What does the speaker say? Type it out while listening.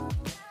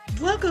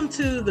Welcome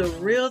to the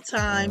Real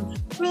Time,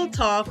 Real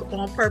Talk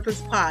on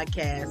Purpose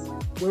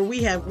podcast, where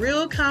we have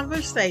real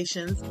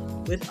conversations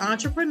with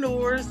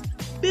entrepreneurs,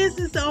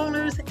 business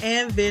owners,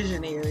 and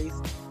visionaries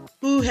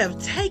who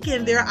have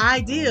taken their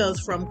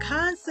ideas from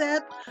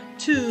concept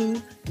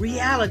to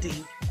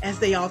reality as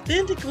they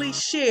authentically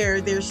share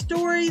their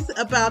stories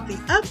about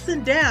the ups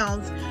and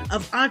downs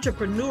of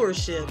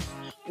entrepreneurship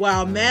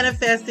while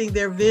manifesting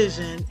their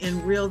vision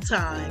in real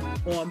time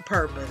on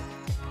purpose.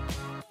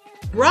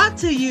 Brought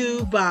to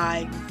you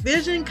by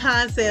Vision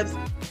Concepts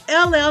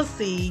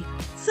LLC,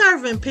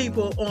 serving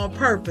people on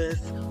purpose,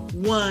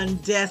 one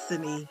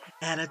destiny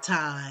at a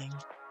time.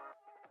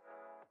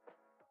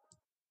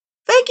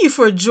 Thank you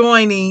for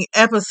joining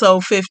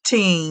episode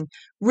 15,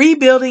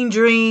 Rebuilding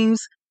Dreams,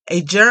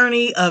 a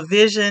Journey of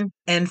Vision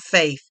and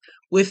Faith,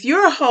 with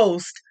your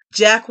host,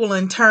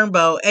 Jacqueline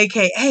Turnbow,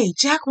 aka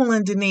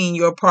Jacqueline Deneen,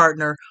 your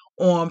partner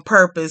on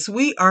purpose.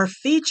 We are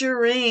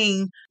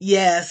featuring,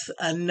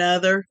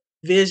 another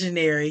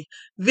visionary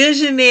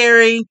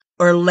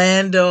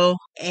Orlando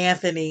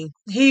Anthony.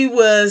 He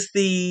was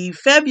the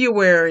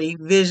February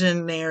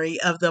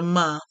visionary of the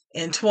month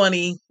in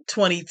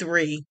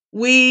 2023.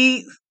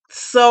 We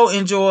so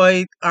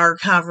enjoyed our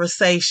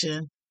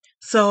conversation.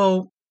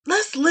 So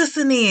let's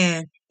listen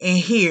in and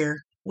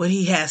hear what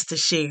he has to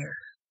share.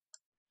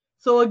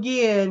 So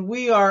again,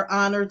 we are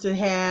honored to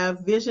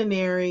have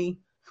visionary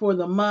for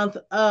the month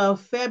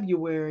of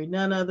February,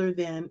 none other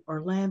than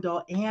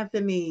Orlando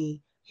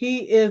Anthony. He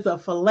is a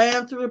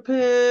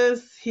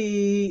philanthropist.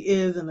 He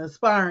is an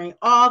aspiring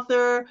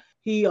author.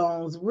 He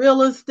owns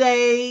real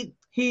estate.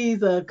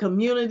 He's a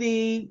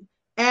community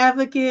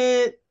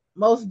advocate,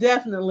 most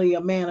definitely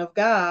a man of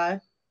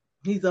God.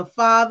 He's a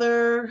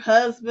father,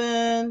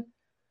 husband,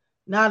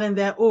 not in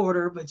that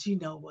order, but you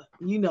know what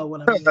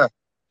I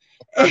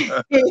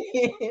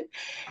mean.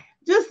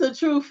 Just a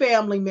true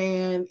family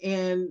man.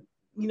 And,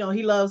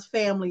 he loves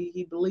family.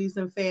 He believes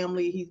in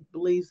family. He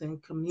believes in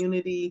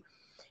community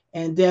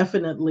and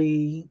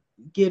definitely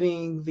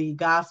getting the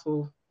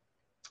gospel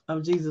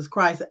of Jesus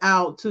Christ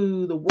out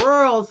to the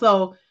world.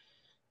 So,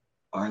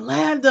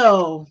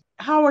 Orlando,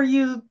 how are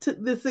you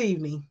this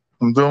evening?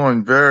 I'm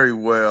doing very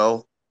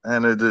well,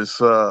 and it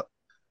is.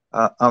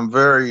 I'm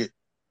very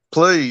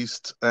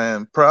pleased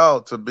and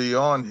proud to be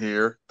on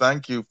here.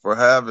 Thank you for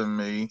having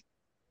me.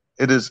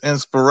 It is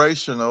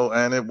inspirational,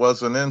 and it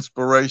was an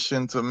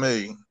inspiration to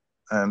me,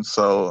 and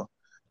so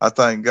I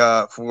thank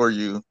God for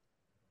you.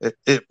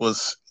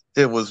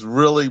 It was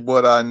really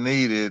what I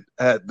needed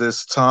at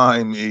this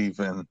time,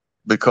 even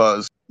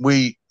because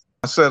I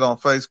said on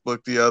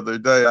Facebook the other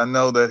day, I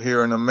know that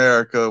here in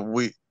America,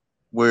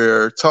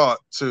 we're taught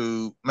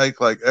to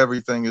make like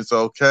everything is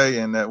okay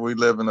and that we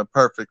live in a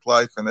perfect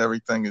life and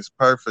everything is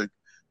perfect.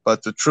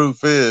 But the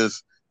truth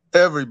is,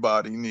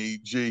 everybody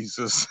needs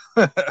Jesus.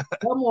 Come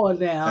on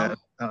now.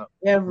 And,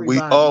 everybody.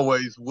 We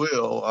always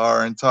will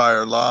our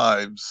entire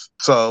lives.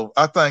 So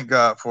I thank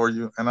God for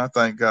you, and I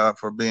thank God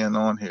for being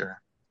on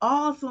here.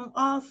 Awesome.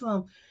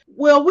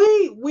 Well,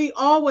 we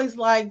always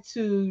like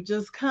to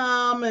just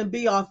come and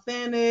be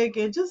authentic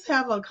and just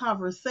have a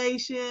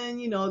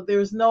conversation.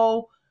 There's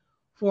no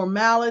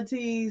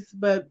formalities,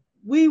 but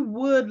we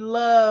would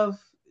love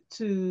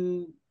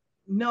to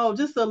know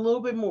just a little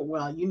bit more.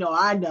 Well,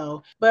 I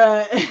know,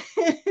 but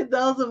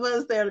those of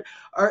us that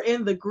are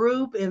in the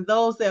group and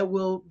those that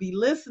will be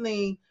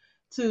listening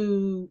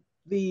to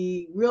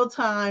the Real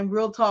Time,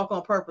 Real Talk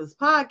on Purpose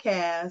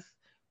podcast,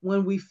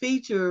 when we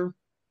feature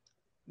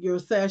your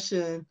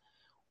session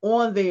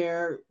on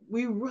there,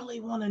 we really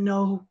want to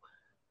know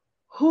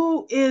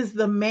who is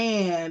the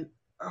man,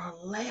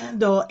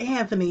 Orlando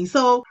Anthony.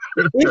 So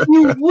if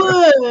you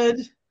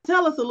would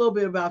tell us a little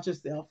bit about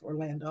yourself,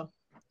 Orlando.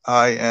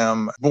 I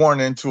am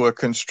born into a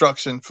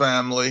construction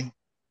family,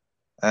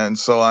 and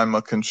so I'm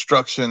a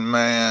construction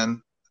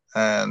man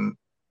and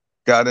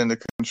got into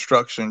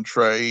construction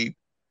trade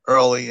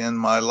early in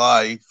my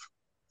life.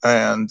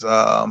 And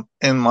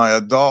in my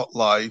adult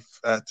life,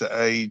 at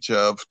the age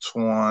of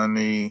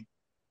 20,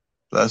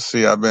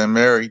 I've been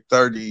married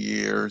 30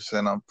 years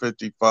and I'm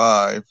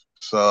 55.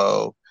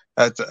 So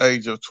at the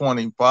age of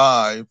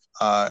 25,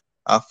 I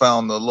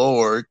found the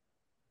Lord.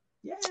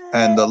 Yay.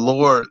 And the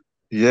Lord,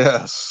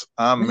 yes,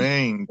 I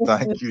mean,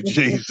 thank you,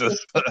 Jesus.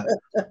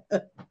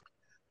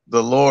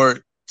 The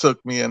Lord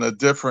took me in a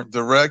different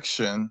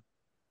direction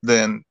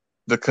than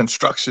the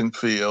construction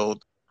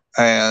field.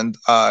 And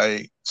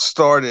I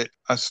started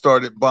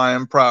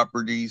buying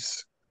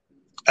properties.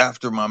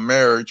 After my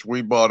marriage,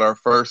 we bought our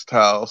first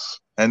house,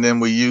 and then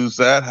we used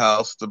that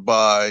house to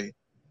buy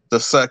the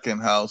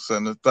second house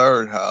and the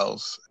third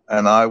house.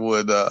 And I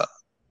would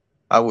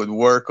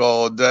work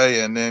all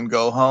day and then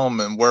go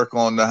home and work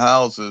on the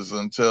houses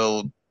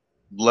until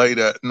late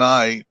at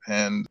night.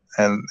 And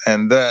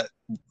that,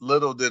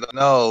 little did I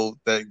know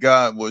that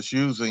God was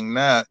using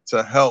that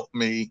to help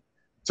me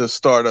to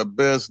start a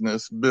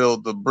business,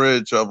 build the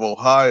Bridge of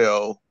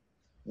Ohio,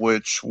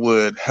 which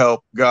would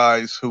help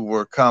guys who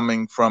were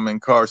coming from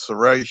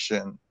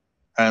incarceration.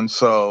 And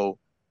so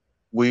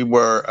we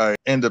were an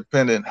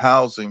independent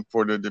housing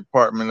for the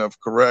Department of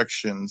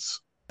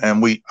Corrections,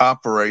 and we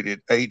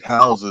operated 8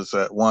 houses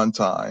at one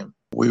time.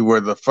 We were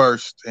the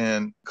first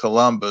in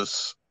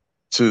Columbus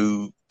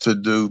to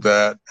do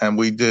that, and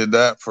we did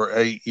that for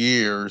 8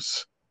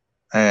 years,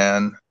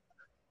 and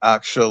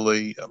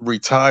actually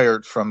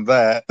retired from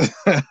that.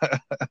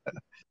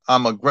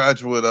 I'm a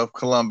graduate of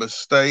Columbus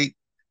State,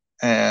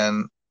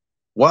 and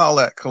while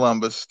at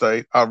Columbus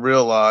State, I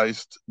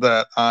realized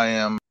that I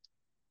am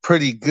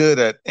pretty good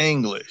at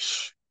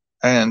English.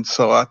 And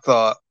so I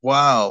thought,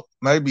 wow,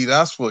 maybe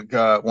that's what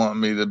God wanted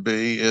me to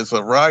be, is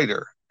a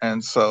writer.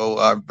 And so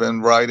I've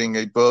been writing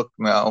a book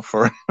now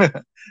for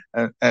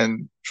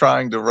and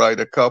trying to write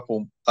a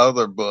couple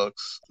other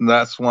books. And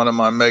that's one of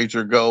my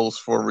major goals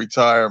for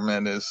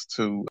retirement, is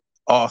to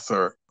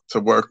author, to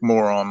work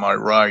more on my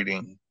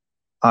writing.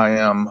 I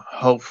am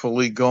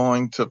hopefully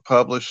going to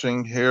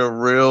publishing here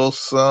real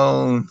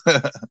soon.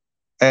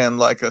 And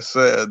like I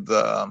said,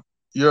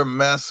 your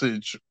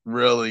message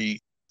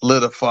really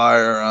lit a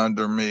fire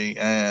under me,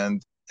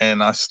 and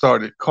I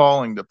started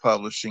calling the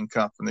publishing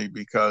company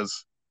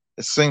because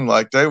it seemed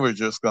like they were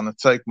just going to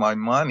take my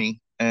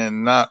money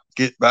and not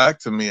get back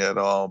to me at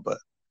all. But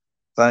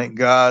thank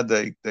God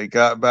they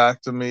got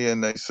back to me,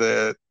 and they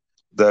said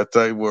that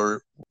they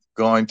were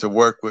going to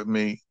work with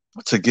me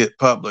to get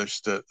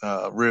published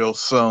real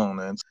soon.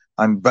 And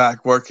I'm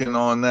back working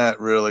on that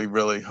really,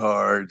 really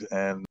hard,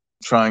 and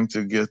trying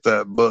to get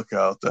that book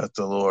out that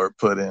the Lord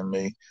put in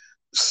me.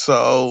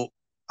 So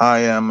I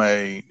am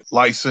a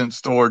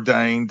licensed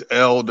ordained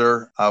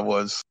elder. I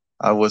was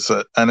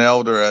an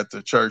elder at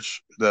the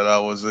church that I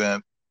was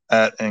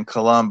in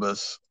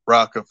Columbus,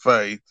 Rock of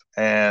Faith,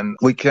 and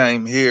we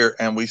came here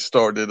and we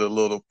started a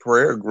little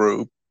prayer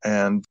group,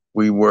 and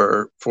we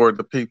were, for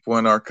the people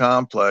in our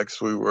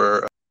complex, we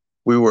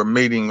were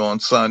meeting on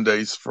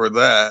Sundays for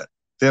that.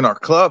 Then our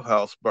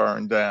clubhouse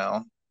burned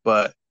down,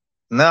 but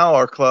now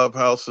our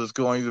clubhouse is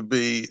going to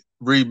be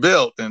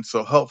rebuilt, and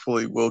so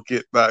hopefully we'll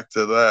get back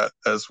to that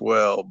as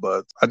well.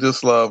 But I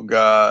just love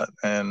God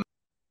and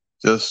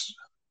just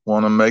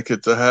want to make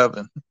it to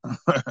heaven.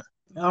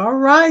 All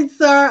right,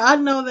 sir. I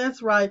know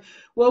that's right.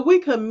 Well, we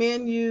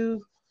commend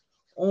you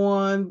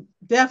on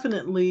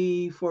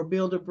definitely for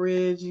Build a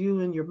Bridge,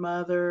 you and your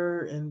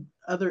mother and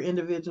other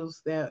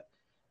individuals that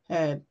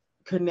had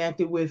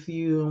connected with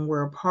you and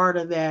were a part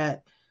of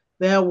that.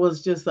 That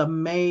was just a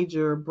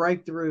major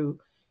breakthrough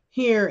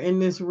here in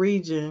this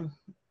region.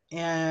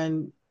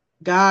 And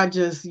God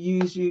just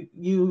used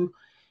you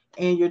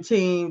and your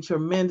team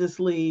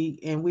tremendously.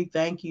 And we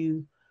thank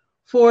you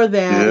for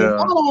that. And Yeah.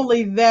 not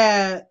only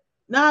that,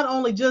 not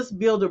only just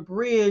build a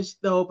bridge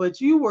though, but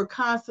you were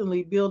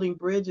constantly building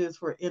bridges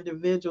for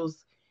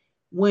individuals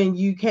when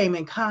you came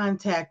in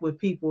contact with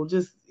people.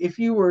 Just if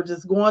you were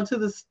just going to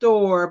the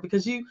store,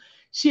 because you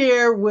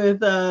share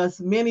with us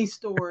many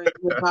stories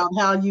about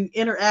how you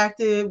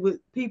interacted with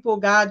people.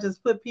 God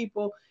just put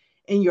people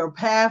in your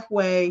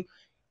pathway.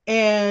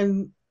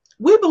 And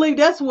we believe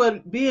that's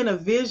what being a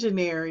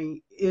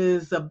visionary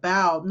is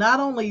about. Not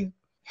only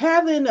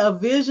having a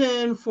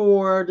vision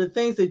for the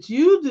things that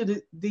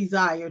you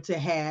desire to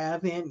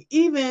have, and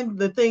even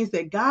the things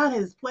that God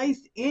has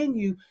placed in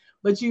you,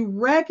 but you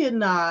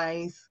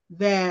recognize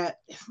that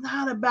it's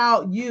not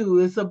about you.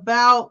 It's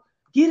about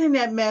getting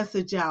that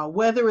message out,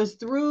 whether it's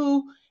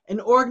through an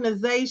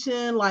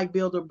organization like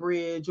Build a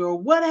Bridge or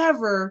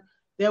whatever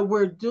that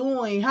we're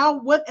doing,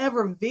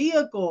 whatever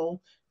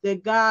vehicle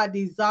that God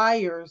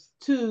desires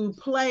to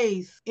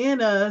place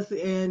in us,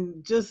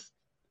 and just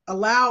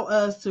allow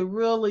us to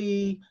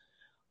really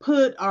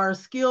put our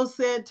skill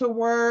set to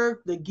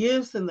work, the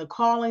gifts and the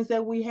callings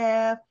that we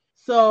have.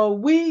 So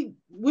we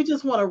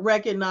just want to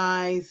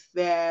recognize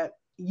that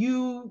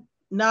you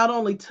not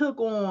only took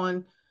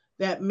on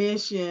that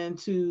mission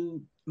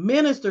to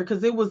minister,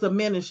 because it was a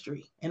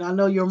ministry, and I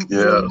know your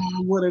Yeah.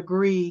 mom would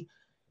agree.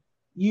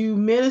 You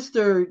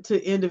ministered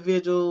to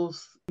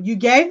individuals. You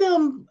gave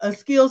them a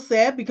skill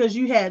set because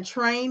you had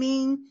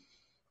training.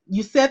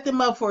 You set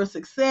them up for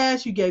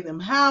success. You gave them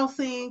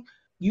housing.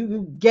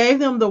 You gave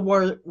them the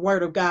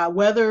word of God,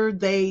 whether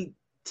they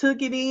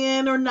took it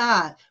in or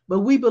not. But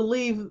we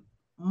believe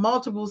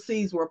multiple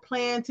seeds were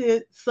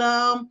planted.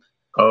 Some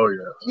Oh, yeah.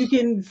 you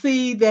can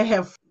see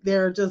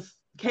they're just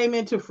came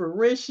into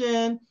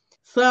fruition.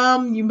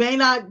 Some you may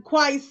not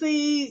quite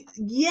see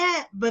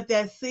yet, but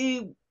that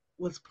seed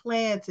was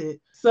planted.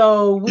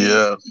 So we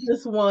Yeah.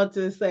 just want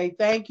to say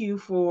thank you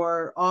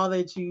for all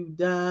that you've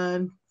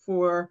done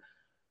for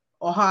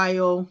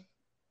Ohio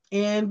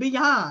and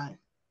beyond.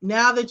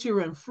 Now that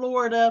you're in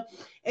Florida,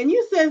 and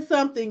you said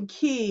something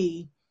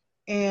key,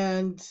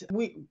 and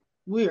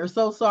we are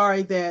so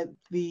sorry that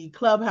the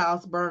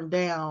clubhouse burned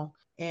down,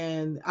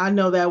 and I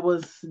know that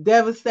was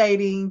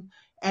devastating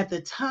at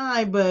the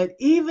time, but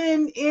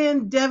even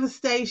in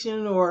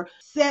devastation or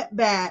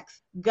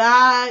setbacks,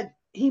 God,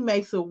 he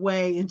makes a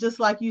way. And just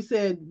like you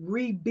said,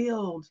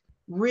 rebuild.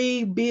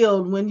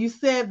 When you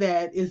said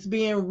that, it's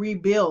being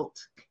rebuilt.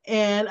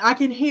 And I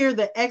can hear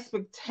the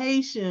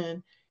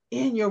expectation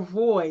in your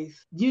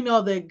voice, you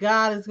know that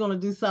God is going to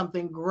do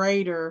something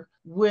greater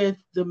with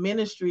the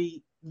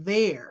ministry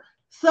there.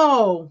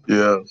 So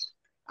Yes.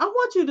 I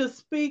want you to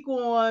speak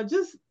on,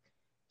 just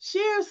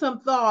share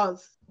some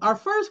thoughts. Our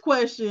first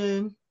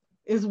question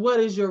is, what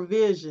is your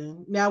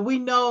vision? Now, we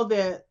know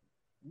that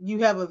you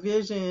have a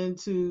vision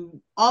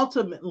to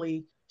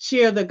ultimately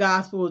share the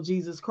gospel of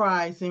Jesus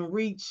Christ and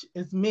reach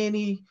as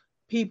many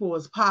people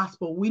as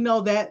possible. We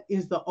know that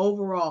is the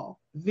overall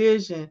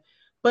vision.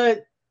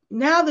 But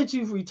now that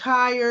you've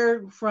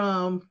retired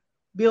from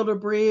Builder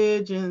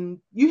Bridge and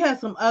you had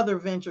some other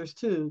ventures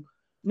too,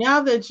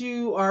 now that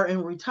you are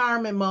in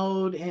retirement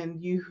mode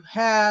and you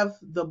have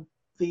the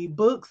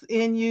books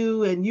in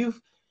you, and you've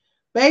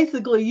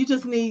basically, you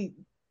just need,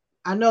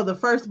 I know, the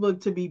first book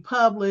to be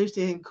published,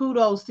 and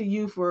kudos to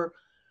you for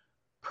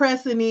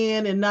pressing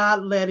in and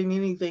not letting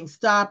anything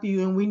stop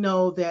you. And we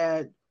know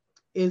that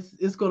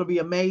it's going to be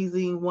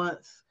amazing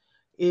once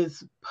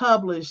it's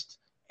published.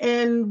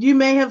 And you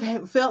may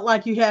have felt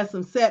like you had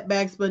some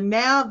setbacks, but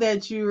now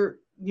that you're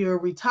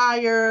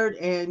retired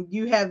and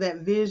you have that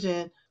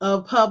vision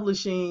of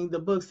publishing the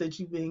books that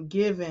you've been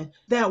given,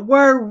 that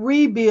word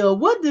rebuild,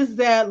 what does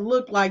that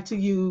look like to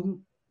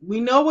you? We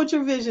know what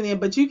your vision is,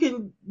 but you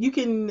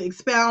can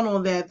expound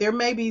on that. There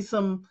may be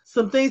some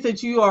things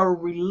that you are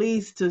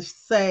released to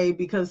say,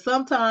 because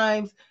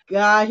sometimes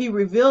God, he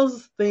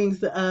reveals things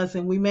to us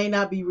and we may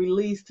not be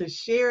released to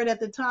share it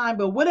at the time.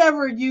 But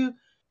whatever you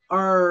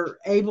are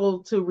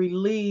able to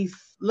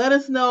release, let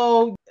us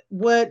know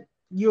what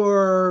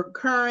your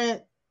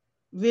current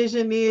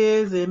vision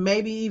is, and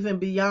maybe even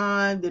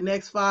beyond the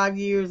next 5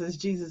 years as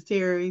Jesus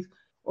tarries,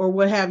 or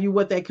what have you,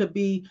 what that could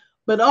be.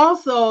 But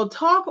also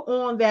talk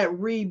on that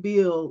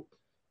rebuild,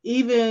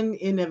 even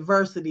in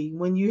adversity,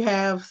 when you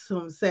have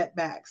some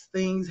setbacks,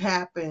 things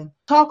happen.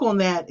 Talk on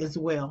that as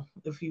well,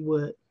 if you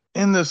would.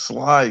 In this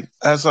life,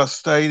 as I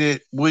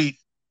stated, we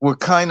were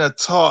kind of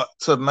taught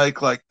to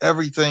make like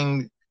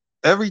everything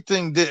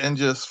didn't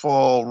just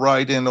fall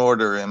right in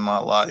order in my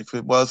life.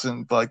 It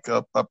wasn't like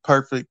a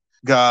perfect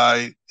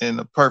guy in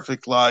a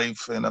perfect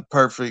life in a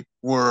perfect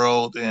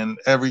world and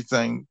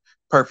everything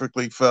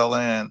perfectly fell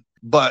in.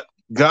 But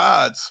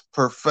God's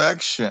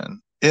perfection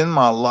in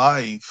my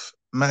life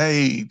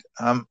made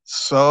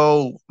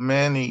so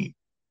many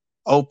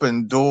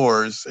open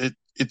doors.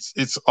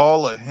 It's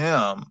all of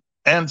him.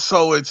 And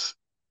so it's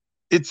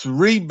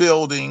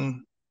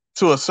rebuilding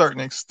to a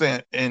certain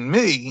extent in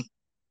me,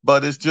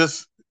 but it's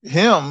just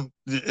him.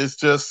 It's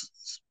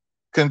just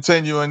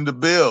continuing to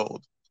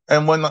build.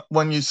 And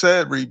when you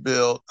said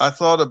rebuild, I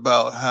thought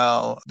about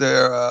how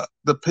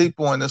the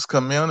people in this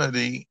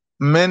community,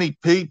 many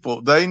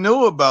people, they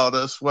knew about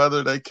us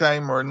whether they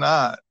came or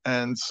not,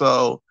 and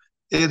so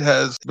it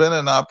has been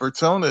an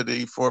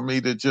opportunity for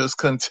me to just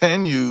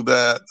continue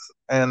that.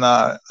 And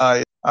I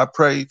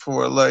prayed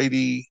for a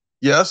lady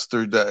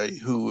yesterday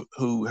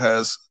who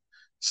has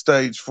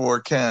stage 4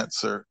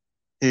 cancer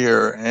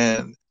here,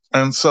 and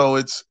so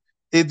it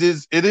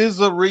is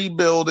a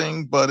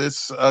rebuilding, but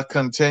it's a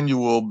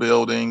continual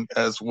building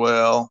as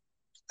well.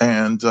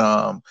 And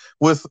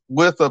with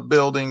a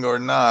building or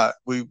not,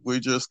 we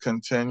just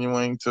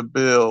continuing to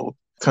build,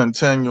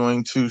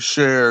 continuing to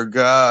share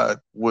God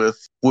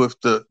with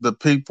the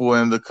people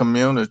in the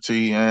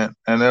community and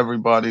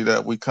everybody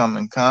that we come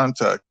in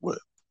contact with.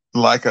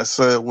 Like I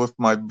said, with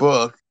my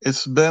book,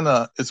 it's been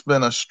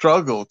a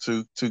struggle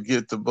to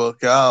get the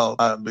book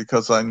out,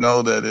 because I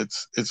know that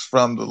it's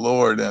from the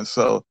Lord, and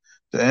so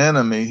the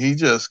enemy, he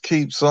just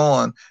keeps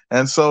on.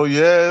 And so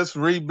yeah, it's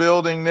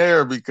rebuilding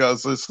there,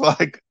 because it's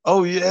like,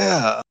 oh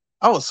yeah,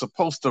 I was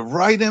supposed to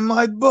write in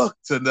my book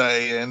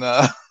today, and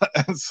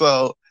and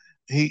so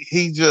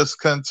he just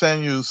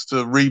continues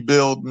to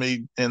rebuild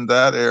me in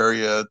that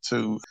area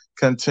to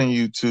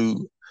continue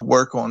to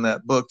work on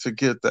that book, to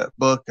get that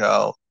book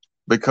out,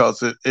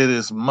 because it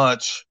is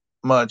much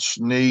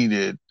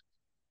needed.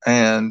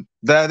 And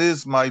that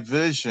is my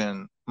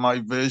vision. My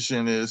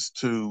vision is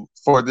to,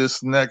 for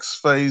this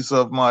next phase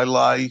of my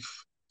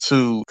life,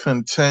 to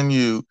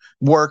continue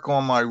work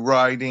on my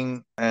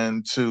writing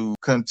and to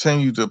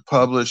continue to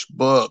publish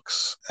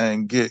books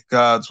and get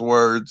God's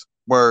word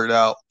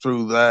out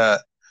through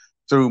that,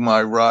 through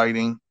my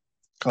writing,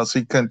 because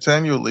he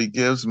continually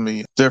gives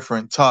me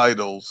different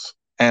titles,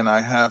 and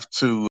I have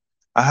to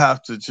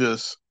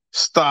just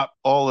stop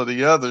all of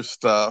the other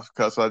stuff,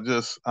 because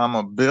I'm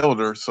a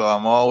builder, so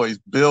I'm always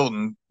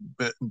building,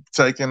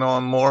 taking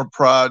on more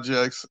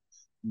projects,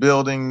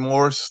 building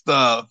more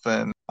stuff,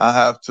 and I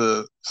have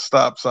to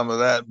stop some of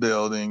that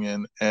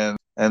building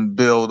and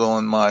build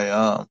on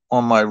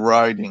my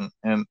writing,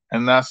 and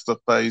that's the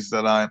phase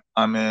that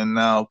I'm in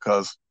now,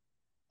 because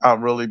I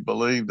really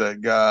believe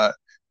that God,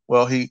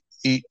 well, he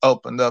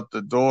opened up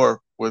the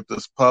door with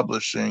this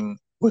publishing,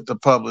 with the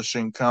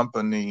publishing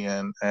company,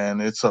 and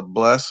it's a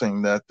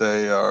blessing that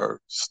they are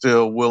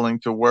still willing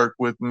to work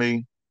with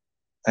me,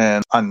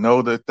 and I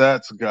know that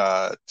that's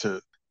God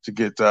to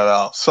get that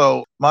out.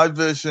 So my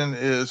vision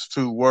is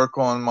to work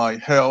on my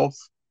health,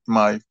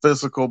 my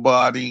physical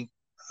body,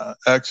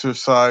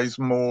 exercise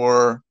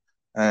more,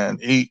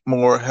 and eat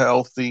more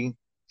healthy,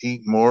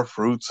 eat more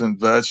fruits and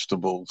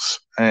vegetables,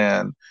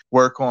 and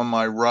work on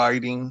my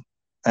writing.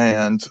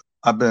 And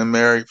I've been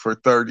married for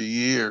 30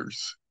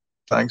 years,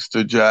 thanks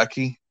to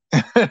Jackie.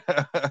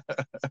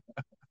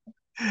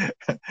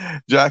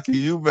 Jackie,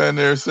 you've been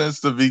there since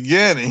the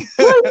beginning.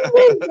 What do you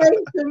mean,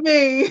 thanks to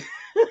me?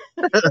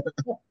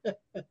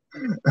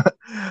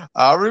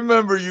 I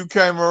remember you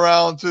came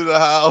around to the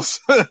house.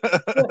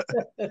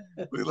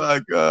 We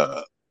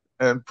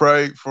and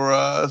prayed for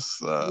us,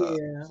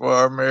 Yeah. for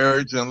our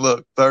marriage, and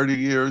look, 30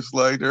 years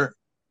later.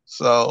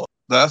 So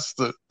that's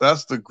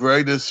the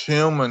greatest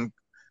human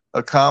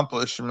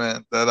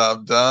accomplishment that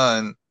I've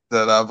done,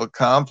 that I've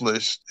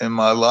accomplished in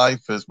my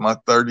life, is my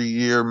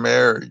 30-year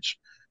marriage,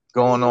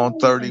 going on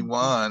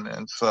 31.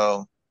 And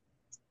so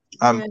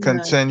I'm Yeah.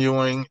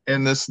 continuing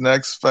in this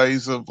next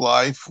phase of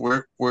life.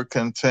 We're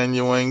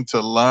continuing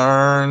to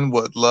learn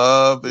what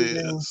love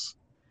Yeah. is,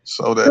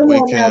 so that Come we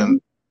on now,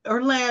 can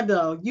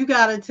Orlando. You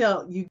gotta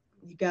tell you.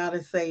 You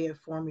gotta say it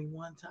for me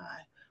one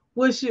time.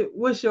 What's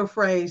your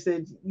phrase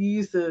that you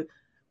used to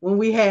when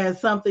we had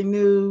something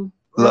new?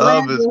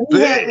 love is Orlando,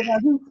 big.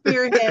 he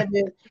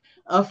spearheaded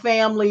a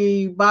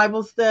family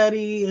Bible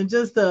study and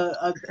just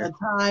a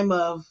time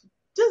of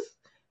just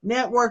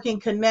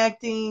networking,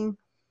 connecting.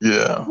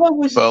 Yeah. What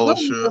was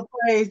Fellowship. the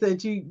phrase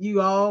that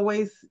you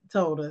always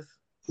told us?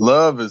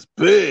 Love is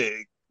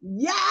big.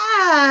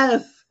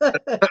 Yes.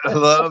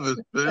 Love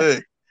is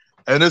big.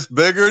 And it's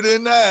bigger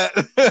than that.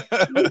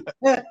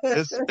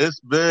 It's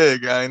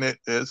big, ain't it?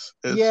 Yes,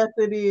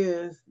 it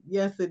is.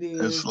 Yes, it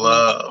It's is. And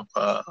love.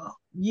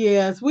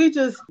 yes,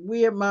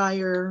 we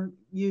admire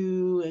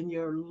you and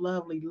your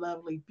lovely,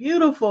 lovely,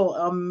 beautiful,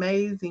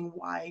 amazing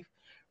wife,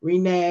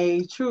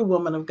 Renee, true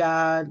woman of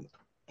God.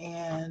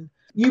 And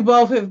you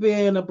both have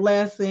been a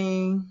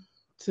blessing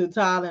to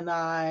Todd and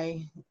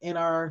I and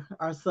our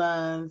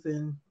sons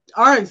and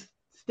our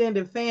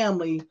extended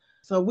family.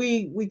 So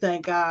we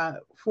thank God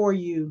for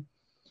you.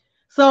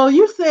 So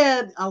you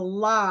said a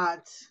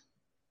lot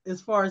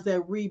as far as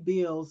that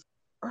rebuilds.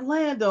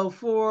 Orlando,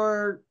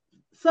 for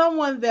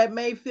someone that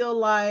may feel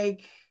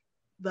like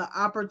the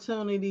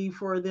opportunity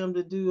for them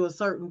to do a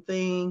certain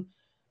thing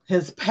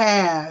has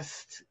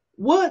passed,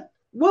 what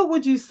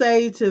would you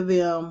say to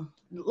them?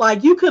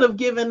 Like you could have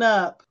given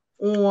up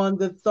on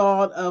the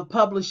thought of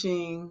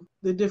publishing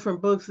the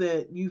different books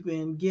that you've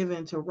been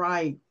given to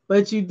write,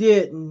 but you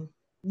didn't.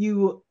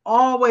 You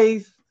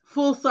always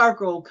full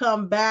circle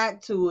come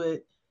back to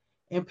it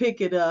and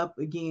pick it up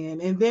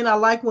again. And then I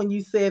like when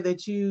you said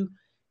that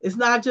it's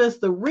not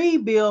just the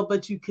rebuild,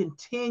 but you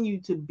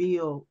continue to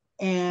build.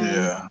 And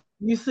Yeah.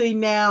 you see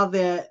now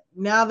that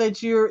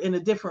you're in a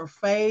different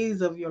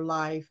phase of your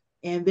life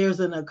and there's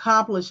an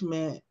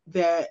accomplishment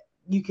that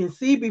you can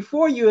see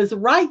before you is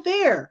right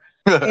there.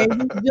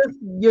 And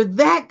you're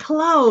that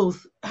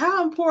close.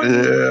 How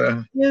important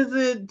Yeah. is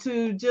it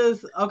to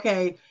just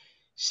okay,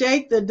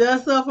 shake the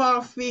dust off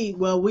our feet?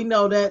 Well, we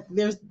know that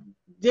there's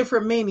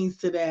different meanings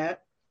to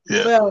that,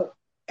 Yeah. but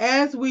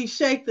as we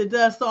shake the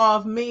dust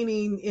off,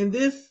 meaning in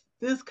this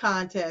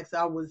context,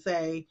 I would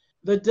say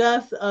the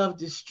dust of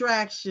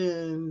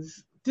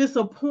distractions,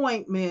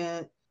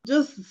 disappointment,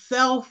 just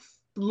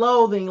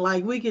self-loathing,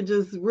 like we could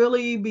just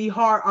really be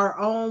our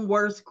own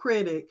worst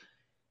critic.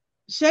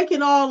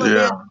 Shaking all of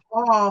that Yeah.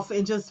 off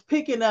and just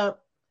picking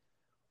up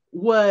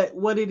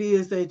what it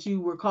is that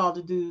you were called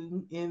to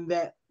do in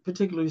that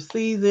particular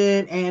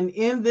season and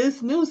in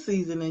this new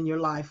season in your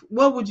life.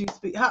 What would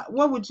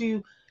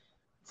you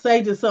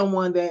say to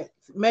someone that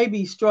may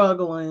be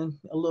struggling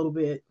a little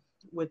bit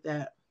with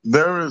that?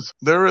 There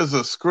is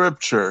a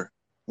scripture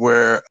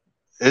where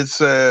it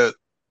said,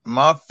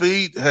 "My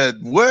feet had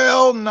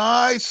well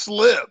nigh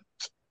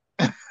slipped."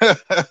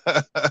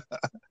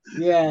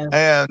 Yes.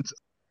 And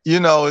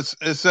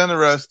it's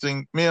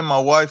interesting. Me and my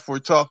wife were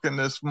talking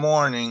this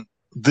morning.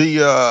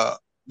 The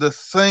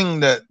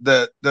thing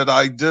that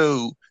I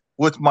do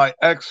with my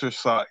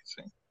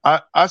exercising.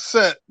 I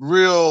set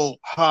real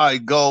high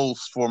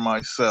goals for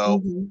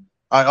myself. Hmm.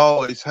 I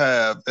always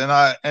have, and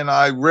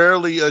I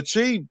rarely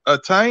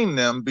attain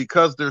them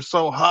because they're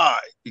so high.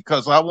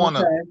 Because I want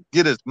to Okay.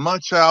 get as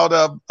much out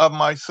of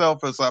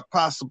myself as I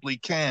possibly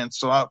can.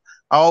 So I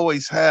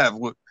always have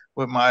with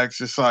my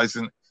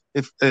exercising.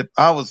 If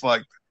I was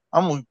like,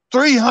 I'm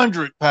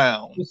 300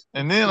 pounds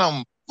and then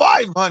I'm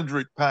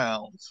 500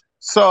 pounds,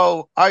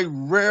 so I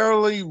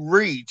rarely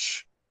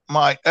reach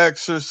my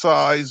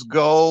exercise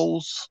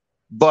goals.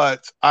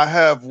 But I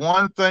have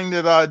one thing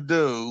that I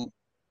do,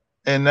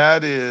 and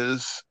that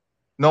is,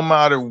 no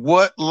matter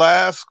what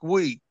last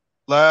week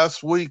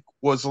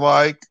was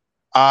like,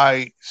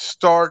 I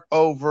start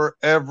over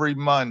every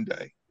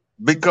Monday,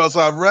 because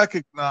I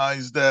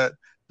recognize that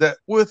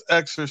with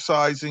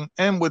exercising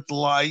and with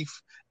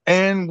life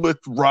and with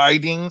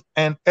writing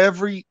and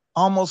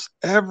almost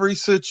every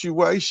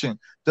situation,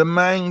 the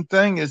main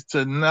thing is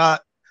to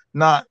not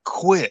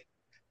quit,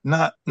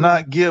 not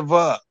give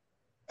up.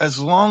 As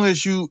long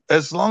as you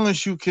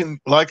can,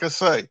 like I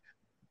say,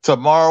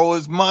 tomorrow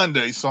is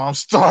Monday, so I'm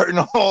starting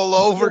all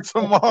over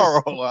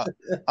tomorrow.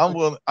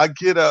 I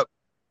get up.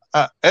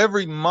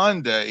 every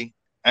Monday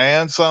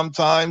and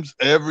sometimes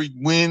every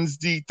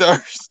Wednesday,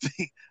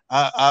 Thursday,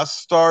 I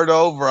start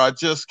over. I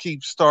just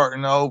keep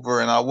starting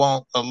over, and I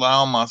won't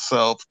allow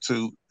myself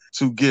to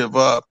give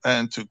up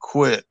and to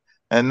quit.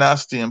 And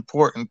that's the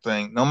important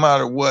thing. No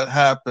matter what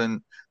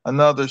happened,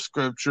 another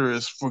scripture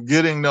is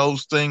forgetting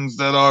those things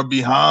that are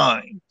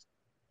behind.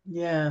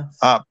 Yes.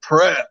 I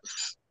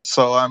press.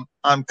 So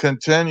I'm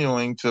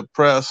continuing to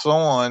press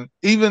on,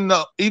 even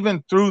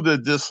through the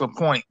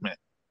disappointment.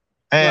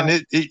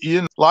 And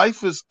Right.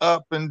 life is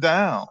up and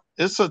down.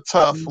 It's a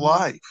tough Mhm.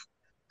 life.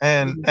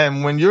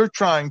 And when you're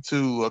trying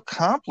to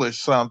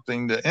accomplish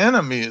something, the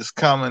enemy is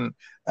coming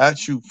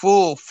at you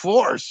full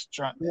force,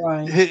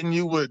 Right. hitting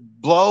you with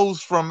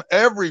blows from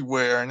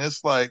everywhere. And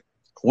it's like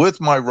with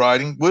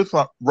writing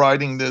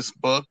this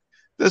book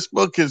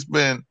has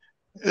been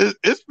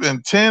it's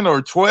been 10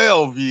 or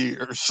 12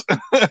 years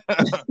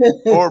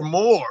or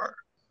more.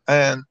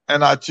 And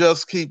I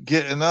just keep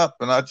getting up,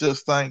 and I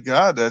just thank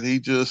God that he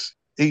just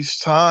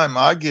each time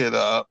I get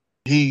up,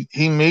 he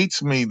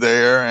meets me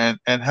there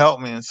and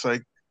help me and say,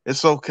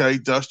 it's okay,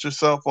 dust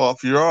yourself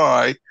off, you're all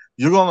right,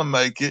 you're gonna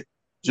make it,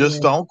 just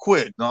Yeah. don't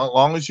quit, not as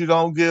long as you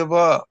don't give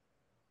up.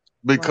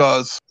 Right.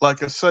 Because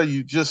like I say,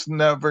 you just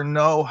never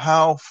know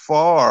how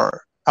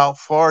far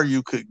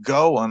you could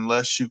go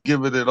unless you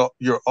give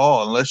your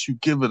all, unless you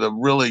give it a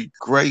really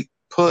great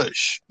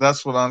push.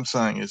 That's what I'm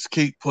saying, is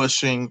keep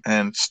pushing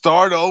and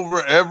start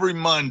over every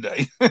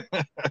Monday.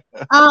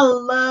 I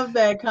love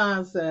that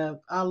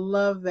concept. I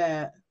love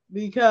that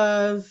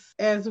because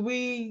as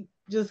we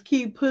just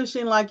keep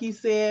pushing, like you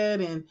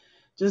said, and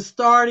just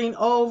starting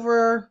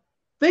over,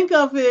 think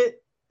of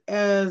it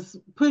as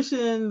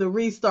pushing the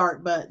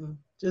restart button.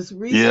 Just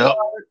Yep.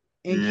 restart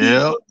and keep,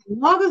 Yep. as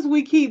long as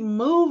we keep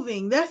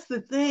moving, that's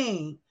the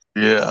thing.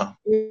 Yeah.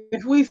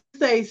 If we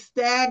stay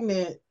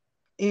stagnant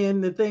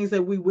in the things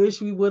that we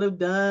wish we would have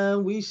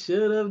done, we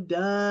should have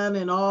done,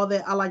 and all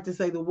that, I like to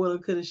say the woulda,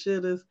 coulda,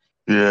 shoulda,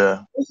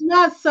 Yeah. it's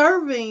not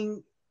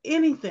serving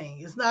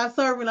anything. It's not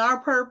serving our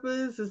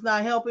purpose. It's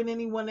not helping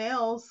anyone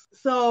else.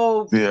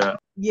 So, Yeah.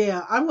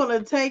 yeah, I'm going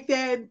to take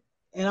that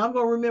and I'm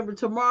going to remember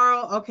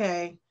tomorrow.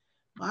 Okay,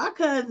 my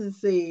cousin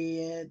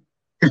said,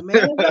 the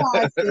man of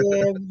God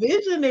said,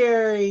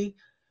 visionary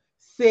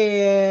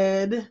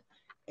said,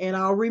 and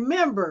I'll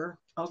remember.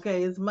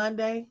 Okay, it's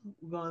Monday.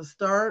 We're going to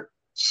Start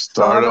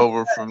start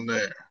over from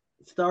there.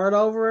 start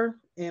over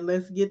and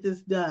let's get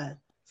this done.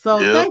 So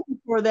Yep. thank you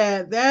for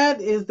that.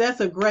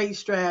 That's a great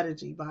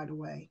strategy, by the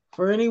way.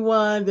 For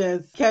anyone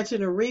that's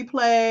catching a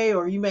replay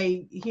or you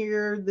may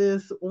hear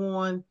this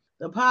on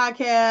the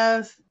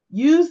podcast,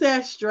 use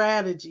that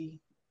strategy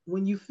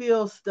when you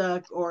feel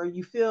stuck or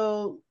you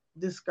feel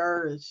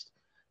discouraged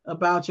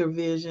about your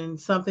vision,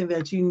 something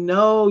that you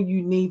know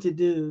you need to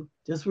do.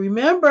 Just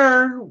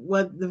remember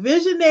what the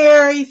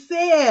visionary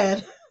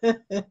said.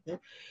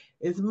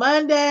 It's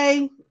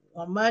Monday.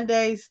 On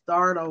Monday,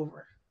 start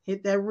over.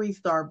 Hit that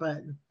restart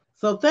button.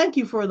 So thank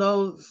you for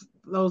those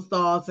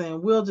thoughts,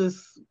 and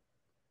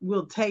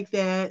we'll take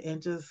that and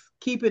just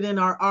keep it in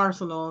our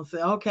arsenal and say,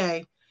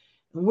 okay,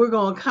 we're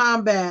gonna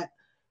combat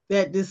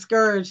that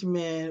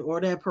discouragement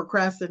or that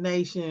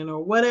procrastination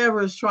or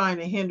whatever is trying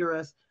to hinder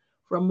us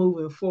from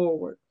moving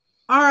forward.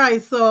 All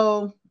right,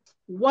 so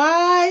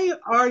why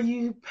are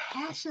you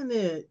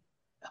passionate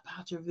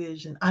about your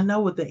vision? I know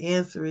what the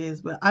answer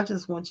is, but I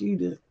just want you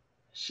to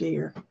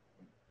share.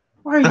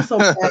 Why are you so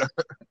passionate?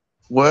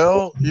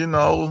 Well,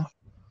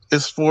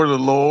 it's for the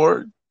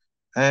Lord,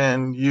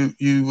 and he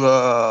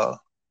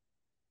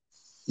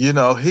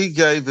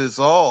gave his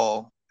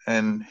all,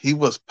 and he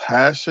was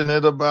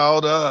passionate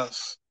about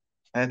us.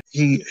 And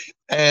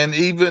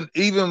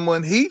even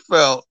when he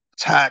felt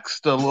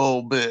taxed a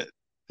little bit,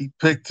 he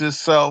picked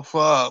himself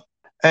up.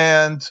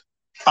 And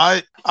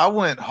I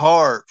went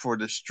hard for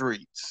the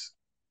streets.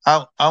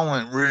 I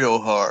went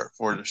real hard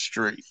for the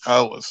street.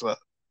 I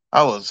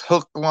was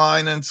hook,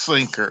 line, and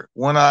sinker.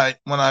 When I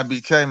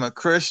became a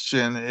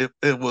Christian,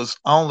 it was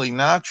only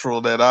natural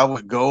that I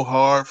would go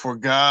hard for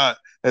God.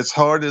 As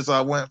hard as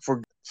I went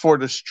for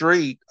the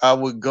street, I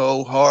would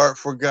go hard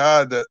for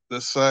God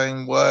the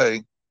same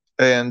way.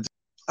 And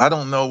I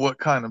don't know what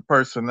kind of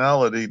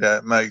personality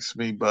that makes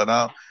me, but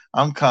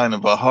I'm kind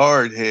of a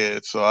hard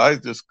head, so I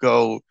just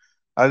go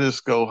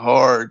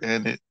hard,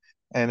 and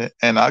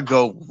I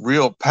go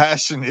real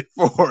passionate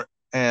for it.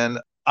 And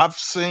I've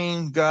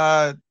seen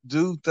God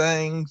do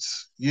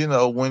things,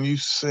 when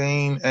you've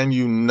seen and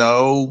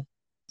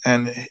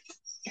and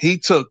he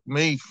took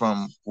me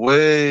from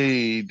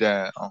way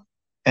down,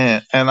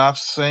 and I've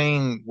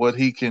seen what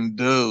he can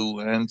do.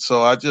 And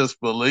so I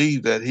just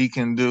believe that he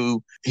can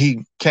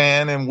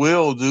and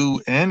will do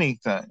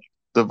anything.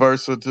 The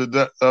verse of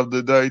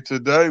the day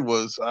today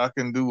was, I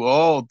can do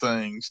all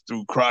things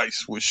through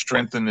Christ, which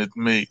strengtheneth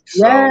me.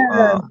 So,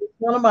 Yes, it's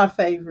one of my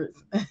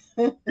favorites.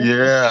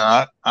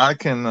 yeah,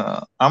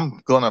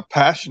 I'm going to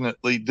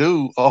passionately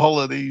do all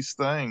of these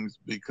things,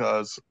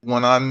 because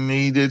when I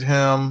needed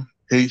him,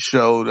 he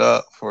showed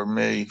up for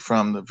me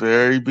from the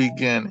very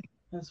beginning.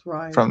 That's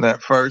right. from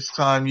that first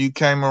time you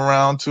came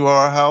around to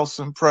our house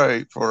and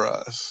prayed for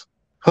us.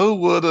 Who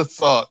would have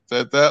thought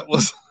that that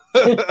was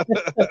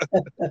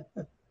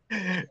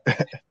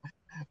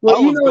Well, I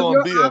you was know, going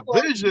to be a your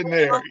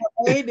visionary?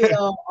 uncle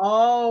Adel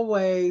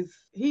always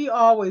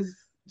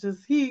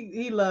just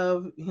he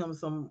loved him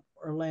some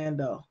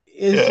Orlando.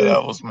 It's Yeah, just,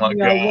 that was my when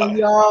guy.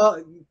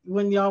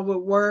 y'all would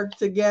work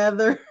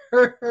together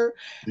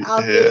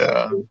out there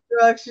Yeah. in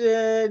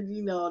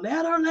construction,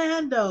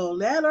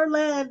 that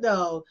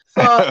Orlando.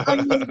 So I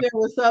knew there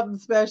was something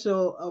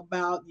special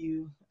about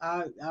you.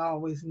 I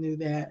always knew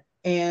that.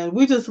 And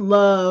we just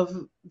love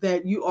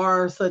that you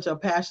are such a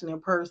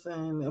passionate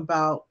person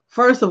about,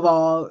 first of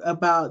all,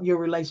 about your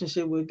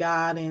relationship with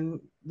God and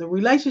the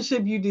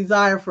relationship you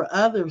desire for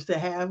others to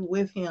have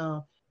with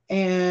Him.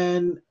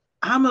 And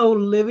I'm a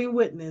living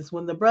witness.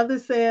 When the brother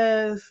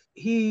says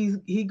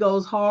he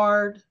goes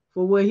hard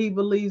for what he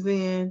believes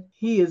in,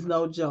 he is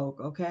no joke,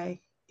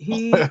 okay?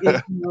 He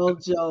is no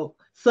joke.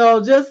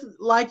 So just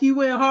like you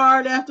went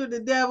hard after the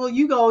devil,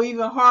 you go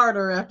even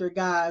harder after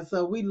God.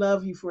 So we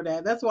love you for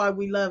that. That's why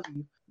we love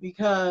you,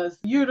 because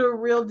you're the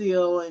real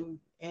deal,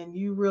 and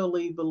you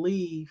really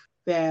believe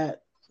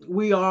that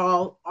we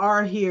all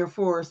are here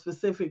for a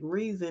specific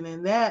reason,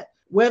 and that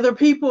whether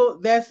people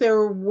that's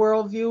their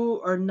worldview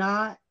or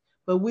not,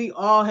 but we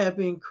all have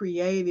been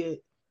created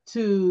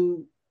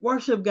to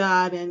worship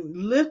God and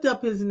lift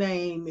up his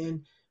name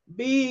and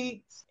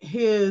be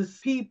his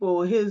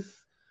people, his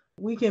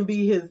we can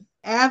be his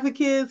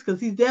advocates,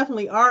 because he's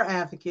definitely our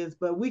advocates,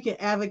 but we can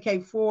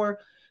advocate for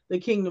the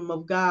kingdom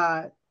of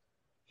God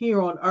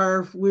here on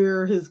earth.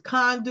 We're his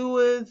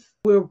conduits.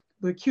 We're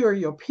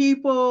peculiar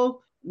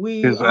people.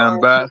 We His are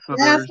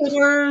ambassadors.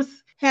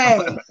 ambassadors.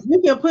 Hey,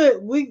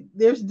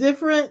 there's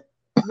different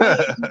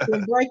ways you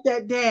can break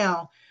that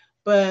down,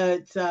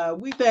 but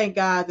we thank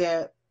God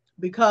that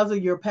because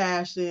of your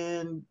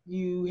passion,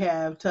 you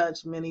have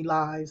touched many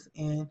lives,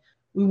 and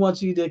we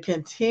want you to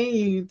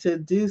continue to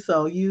do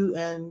so, you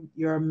and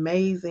your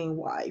amazing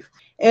wife.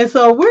 And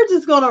so we're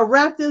just gonna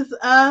wrap this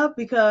up,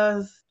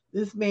 because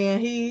this man,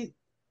 he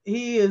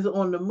is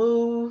on the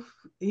move.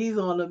 He's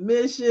on a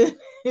mission.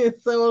 And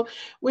so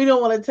we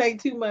don't want to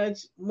take too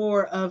much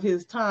more of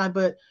his time.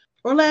 But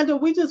Orlando,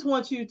 we just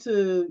want you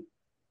to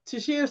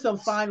share some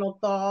final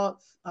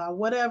thoughts,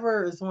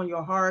 whatever is on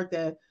your heart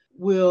that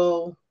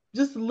will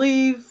just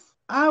leave,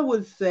 I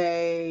would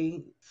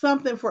say,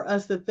 something for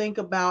us to think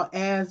about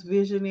as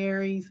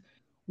visionaries,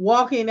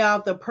 walking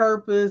out the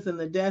purpose and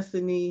the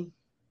destiny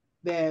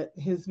that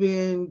has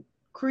been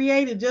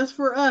created just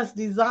for us,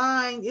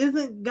 designed.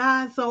 Isn't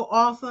God so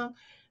awesome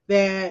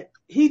that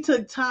he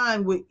took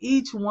time with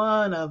each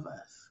one of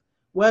us,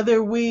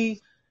 whether we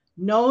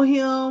know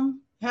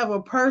him, have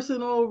a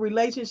personal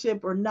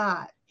relationship or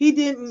not? He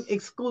didn't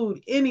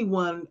exclude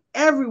anyone.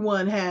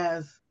 Everyone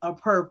has a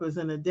purpose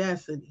and a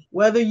destiny,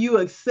 whether you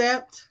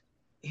accept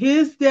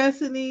his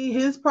destiny,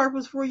 his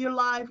purpose for your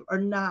life or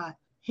not.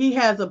 He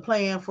has a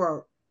plan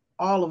for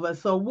all of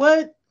us. So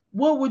what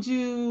would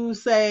you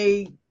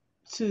say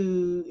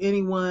to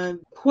anyone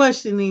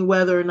questioning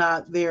whether or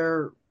not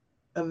they're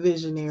a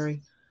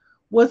visionary?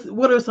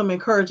 What are some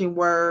encouraging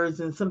words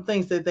and some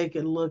things that they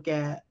can look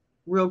at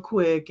real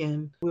quick,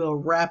 and we'll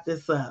wrap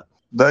this up.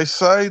 They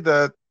say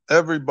that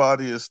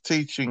everybody is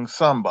teaching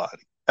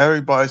somebody.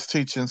 Everybody's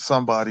teaching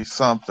somebody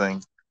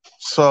something.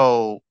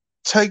 So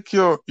take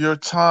your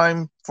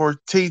time for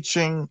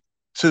teaching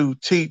to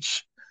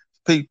teach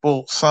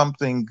people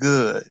something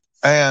good.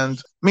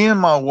 And me and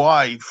my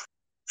wife,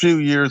 few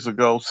years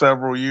ago,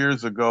 several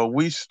years ago,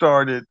 we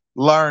started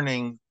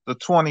learning the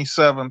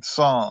 27th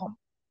Psalm.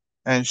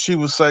 And she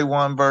would say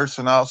one verse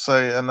and I'll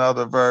say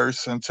another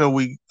verse until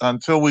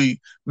we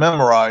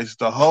memorize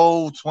the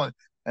whole 20.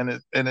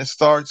 And it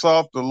starts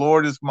off, the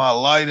Lord is my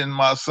light and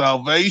my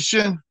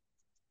salvation.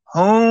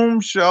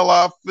 Whom shall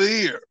I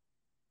fear?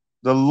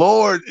 The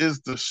Lord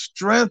is the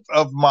strength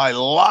of my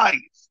life.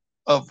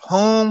 Of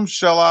whom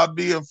shall I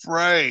be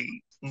afraid?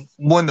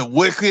 When the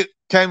wicked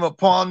came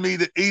upon me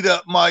to eat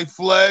up my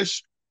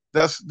flesh,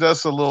 that's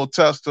a little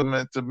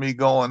testament to me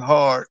going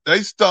hard.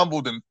 They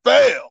stumbled and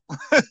fell.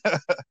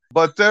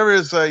 But there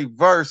is a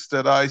verse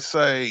that I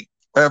say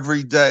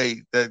every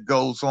day that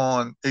goes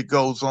on. It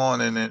goes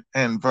on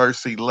in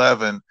verse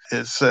 11.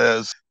 It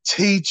says,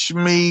 teach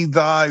me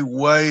thy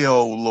way,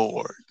 O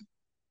Lord,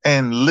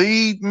 and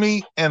lead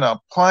me in a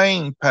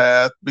plain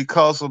path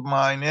because of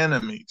mine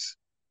enemies.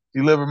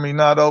 Deliver me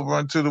not over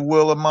unto the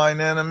will of mine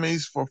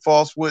enemies, for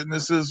false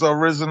witnesses are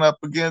risen up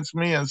against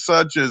me, and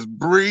such as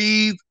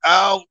breathe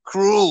out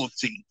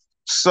cruelty.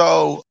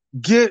 So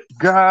get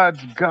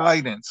God's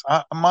guidance.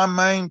 My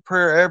main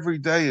prayer every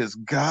day is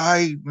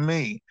guide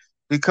me.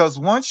 Because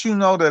once you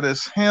know that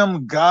it's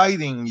him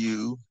guiding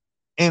you,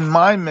 in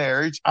my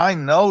marriage, I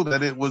know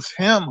that it was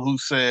him who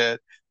said,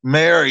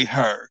 marry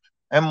her.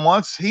 And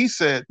once he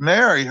said,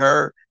 marry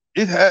her,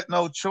 it had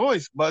no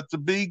choice but to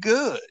be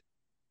good.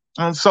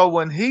 And so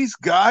when he's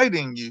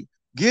guiding you,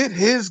 get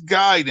his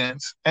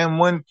guidance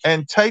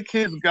and take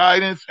his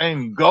guidance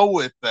and go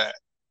with that.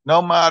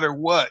 No matter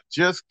what,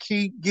 just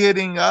keep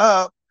getting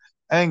up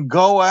and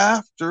go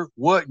after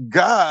what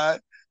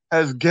God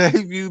has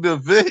gave you the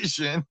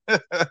vision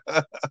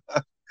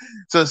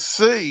to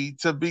see,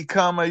 to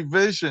become a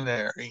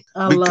visionary.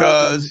 I love it.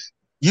 Because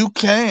you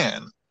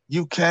can,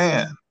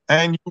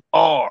 and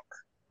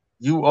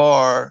you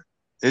are.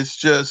 It's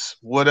just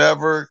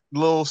whatever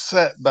little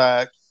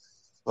setback.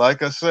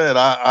 Like I said,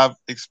 I've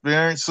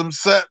experienced some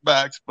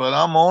setbacks, but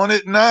I'm on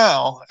it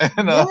now,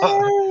 and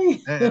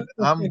and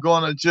I'm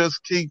gonna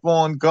just keep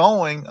on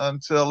going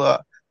until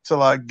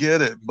I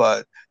get it.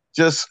 But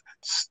just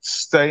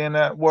stay in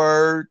that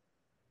word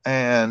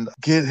and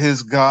get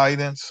His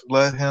guidance.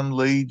 Let Him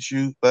lead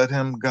you. Let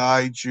Him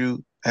guide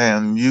you,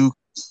 and you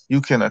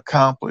can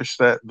accomplish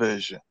that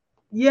vision.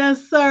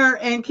 Yes, sir.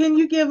 And can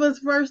you give us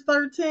verse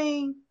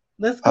 13?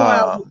 Let's go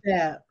out with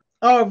that.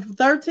 Oh,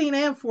 13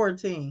 and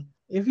 14.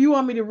 If you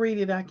want me to read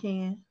it, I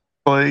can.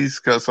 Please,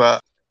 because I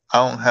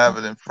don't have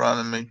it in front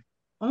of me.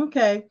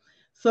 Okay.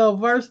 So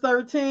verse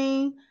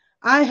 13,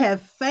 I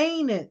have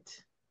fainted.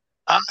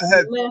 I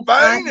had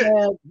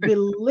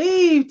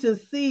believed to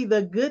see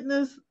the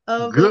goodness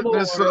of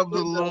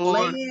the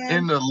Lord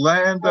in the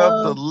land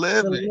of the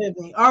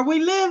living. Are we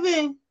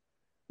living?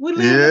 We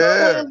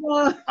living.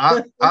 Yeah.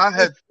 I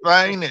had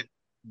fainted,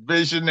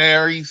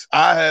 visionaries.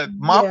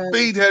 My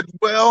feet had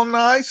well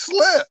nigh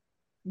slipped.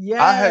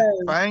 Yes. I had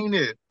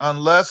fainted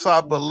unless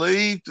I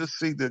believed to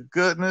see the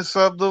goodness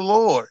of the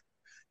Lord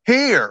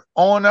here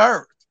on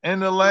earth in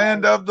the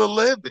land of the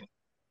living.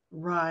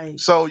 Right.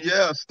 So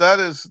yes, that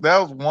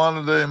was one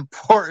of the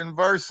important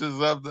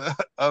verses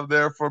of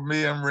there for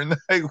me and Renee.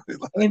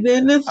 And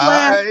then this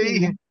last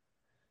one.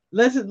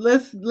 Let's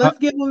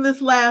give them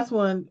this last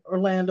one,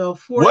 Orlando.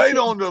 14. Wait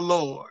on the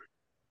Lord.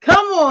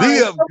 Come on.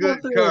 Be of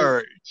good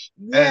courage,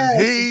 and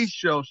He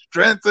shall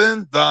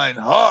strengthen thine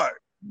heart.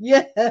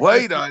 Yes.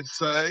 Wait, I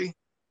say,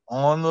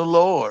 on the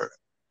Lord.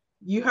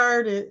 You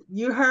heard it.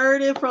 You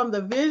heard it from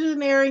the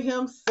visionary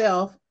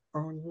himself,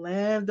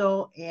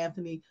 Orlando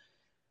Anthony.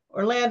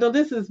 Orlando,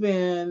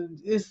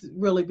 it's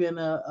really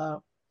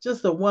been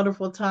just a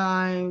wonderful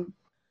time.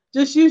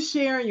 Just you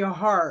sharing your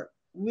heart.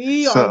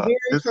 We are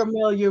very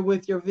familiar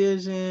with your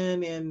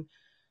vision, and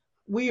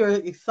we are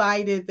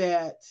excited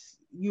that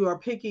you are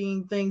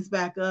picking things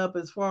back up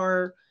as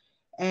far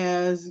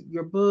as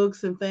your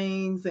books and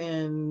things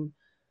and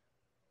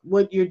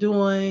what you're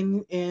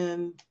doing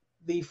in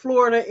the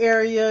Florida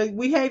area.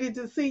 We hated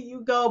to see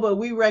you go, but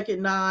we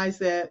recognize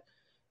that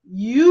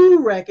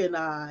you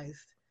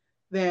recognized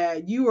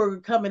that you were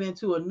coming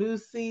into a new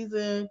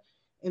season,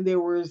 and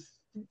there was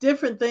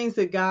different things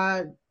that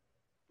God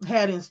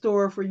had in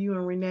store for you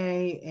and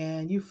Renee,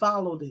 and you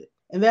followed it.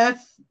 And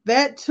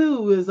that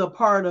too is a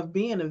part of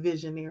being a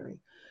visionary.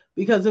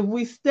 Because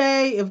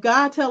if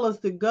God tell us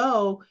to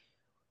go,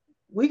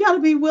 we got to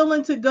be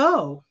willing to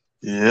go.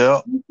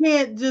 Yeah. You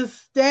can't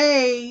just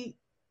stay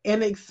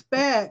and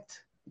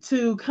expect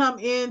to come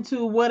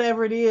into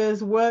whatever it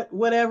is,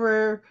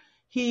 whatever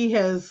He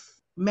has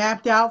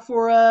mapped out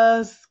for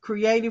us,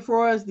 created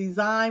for us,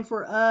 designed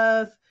for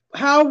us.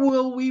 How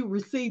will we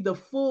receive the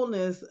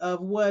fullness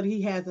of what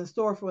He has in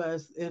store for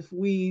us if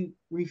we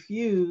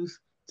refuse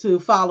to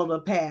follow the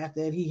path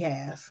that He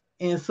has?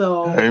 And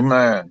so,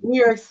 amen.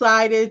 We are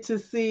excited to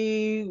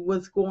see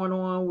what's going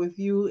on with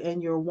you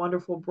and your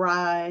wonderful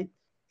bride.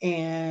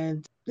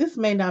 And this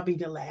may not be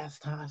the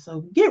last time.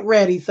 So get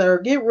ready, sir.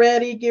 Get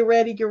ready.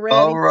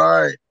 All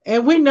right.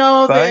 And we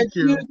know that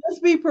you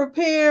just be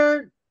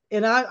prepared.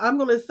 And I'm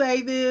going to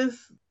say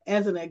this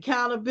as an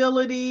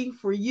accountability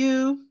for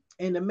you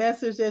and the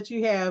message that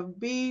you have.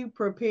 Be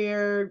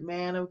prepared,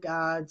 man of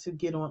God, to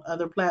get on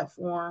other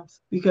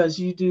platforms, because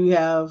you do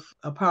have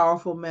a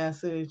powerful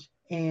message.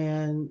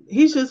 And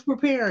He's just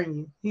preparing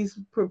you. He's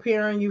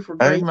preparing you for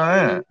great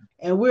things.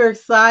 And we're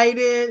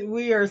excited.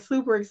 We are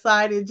super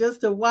excited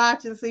just to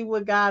watch and see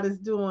what God is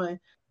doing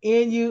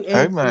in you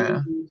and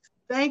through you.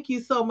 Thank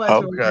you so much,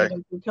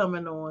 Orlando, for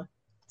coming on.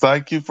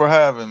 Thank you for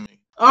having me.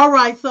 All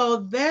right. So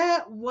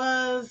that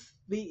was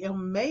the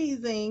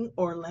amazing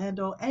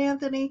Orlando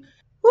Anthony.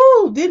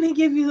 Woo, didn't he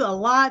give you a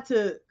lot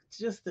to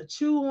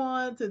chew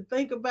on, to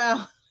think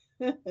about?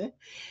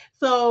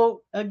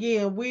 So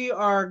again, we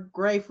are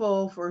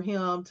grateful for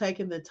him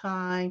taking the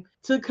time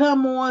to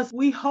come on.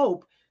 We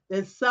hope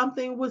that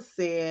something was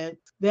said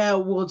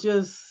that will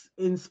just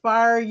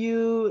inspire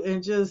you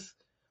and just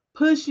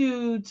push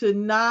you to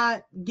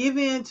not give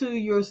in to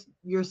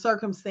your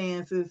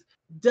circumstances.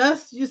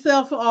 Dust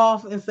yourself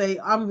off and say,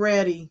 I'm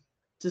ready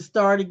to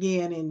start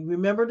again. And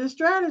remember the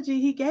strategy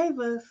he gave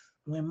us.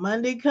 When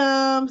Monday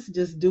comes,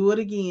 just do it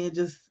again.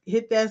 Just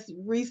hit that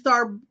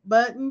restart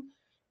button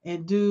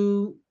and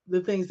do the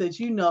things that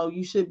you know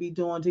you should be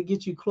doing to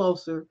get you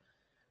closer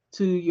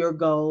to your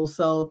goals.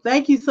 So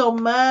thank you so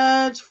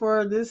much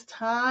for this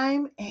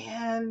time,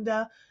 and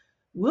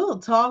we'll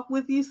talk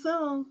with you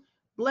soon.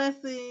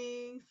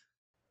 Blessings.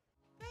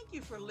 Thank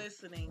you for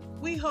listening.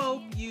 We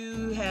hope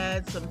you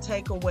had some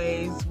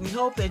takeaways. We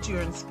hope that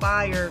you're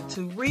inspired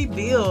to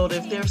rebuild.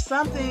 If there's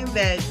something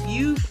that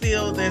you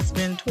feel that's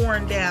been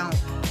torn down,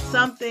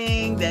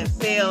 something that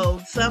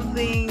failed,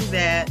 something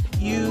that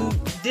you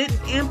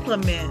didn't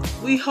implement,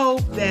 we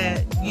hope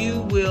that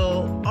you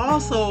will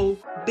also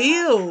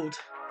build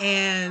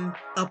and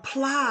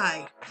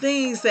apply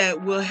things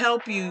that will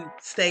help you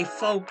stay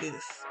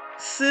focused,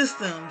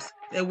 systems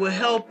that will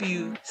help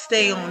you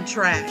stay on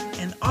track,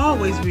 and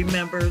always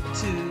remember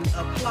to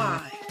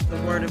apply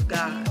the Word of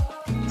God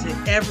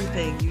to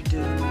everything you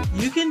do.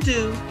 You can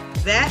do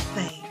that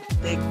thing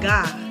that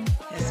God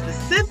has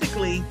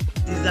specifically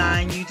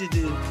designed you to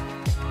do.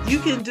 You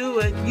can do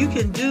it. You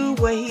can do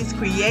what He's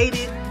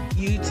created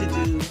you to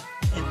do.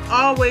 And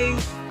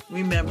always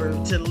remember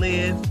to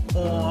live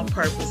on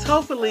purpose.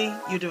 Hopefully,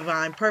 your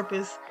divine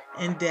purpose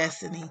and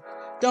destiny.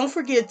 Don't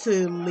forget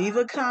to leave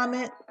a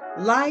comment,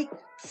 like,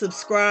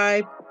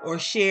 subscribe, or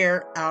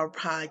share our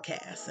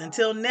podcast.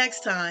 Until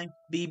next time,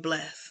 be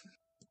blessed.